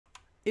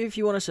If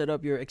you want to set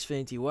up your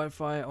Xfinity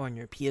Wi-Fi on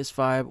your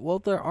PS5, well,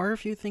 there are a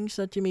few things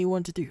that you may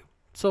want to do.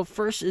 So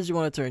first is you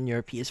want to turn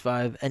your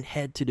PS5 and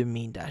head to the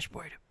main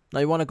dashboard. Now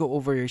you want to go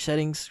over your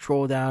settings,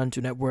 scroll down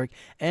to network,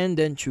 and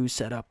then choose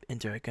setup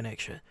internet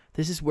connection.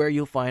 This is where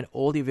you'll find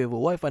all the available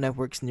Wi-Fi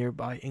networks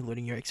nearby,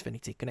 including your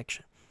Xfinity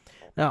connection.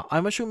 Now,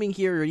 I'm assuming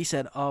here you already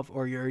set up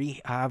or you already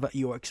have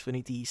your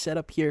Xfinity set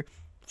up here.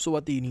 So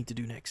what do you need to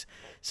do next?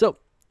 So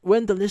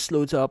when the list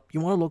loads up,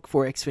 you want to look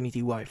for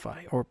Xfinity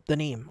Wi-Fi or the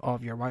name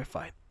of your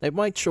Wi-Fi. It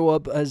might show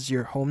up as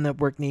your home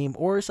network name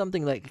or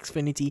something like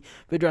Xfinity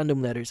with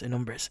random letters and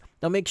numbers.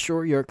 Now make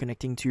sure you're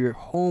connecting to your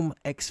home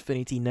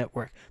Xfinity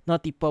network,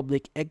 not the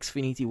public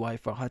Xfinity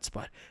Wi-Fi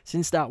hotspot,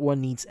 since that one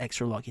needs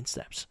extra login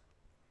steps.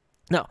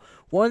 Now,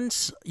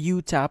 once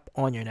you tap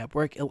on your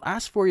network, it'll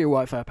ask for your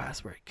Wi-Fi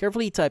password.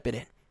 Carefully type it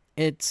in.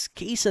 It's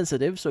case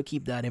sensitive, so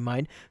keep that in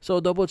mind. So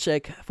double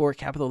check for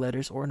capital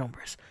letters or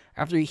numbers.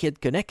 After you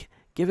hit connect,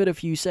 give it a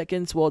few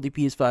seconds while the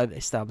PS5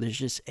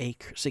 establishes a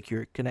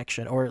secure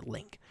connection or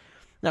link.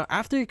 Now,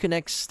 after you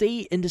connect, stay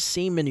in the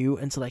same menu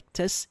and select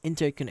Test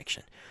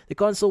Interconnection. The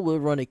console will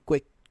run a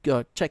quick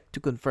check to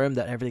confirm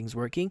that everything's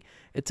working.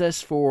 It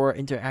tests for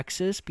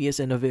inter-access,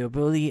 PSN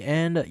availability,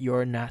 and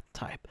your NAT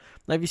type.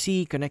 Now, if you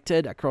see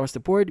connected across the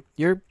board,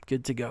 you're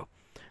good to go.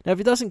 Now, if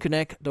it doesn't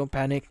connect, don't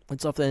panic.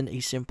 It's often a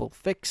simple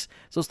fix.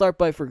 So start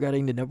by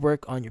forgetting the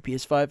network on your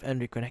PS5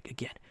 and reconnect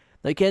again.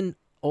 Now, you can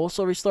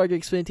also restart your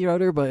Xfinity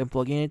router by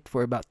unplugging it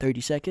for about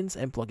 30 seconds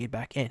and plug it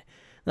back in.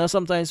 Now,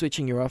 sometimes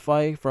switching your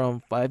Wi-Fi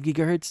from 5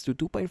 GHz to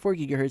 2.4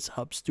 GHz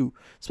helps too,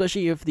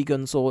 especially if the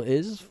console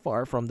is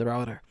far from the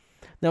router.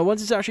 Now,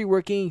 once it's actually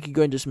working, you can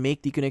go and just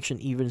make the connection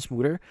even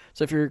smoother.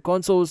 So if your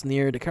console is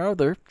near the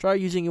router, try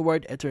using a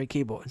wired Ethernet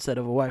cable instead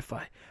of a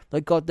Wi-Fi.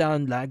 Like cut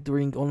down lag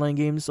during online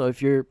games. So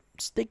if you're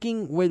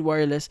sticking with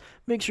wireless,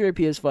 make sure your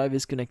PS5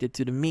 is connected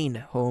to the main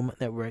home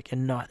network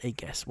and not a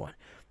guest one.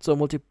 So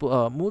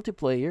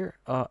multiplayer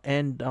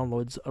and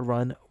downloads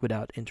run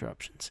without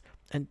interruptions.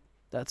 And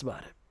that's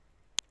about it.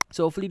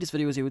 So hopefully this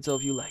video was able to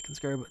help you like and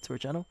subscribe to our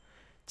channel.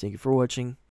 Thank you for watching.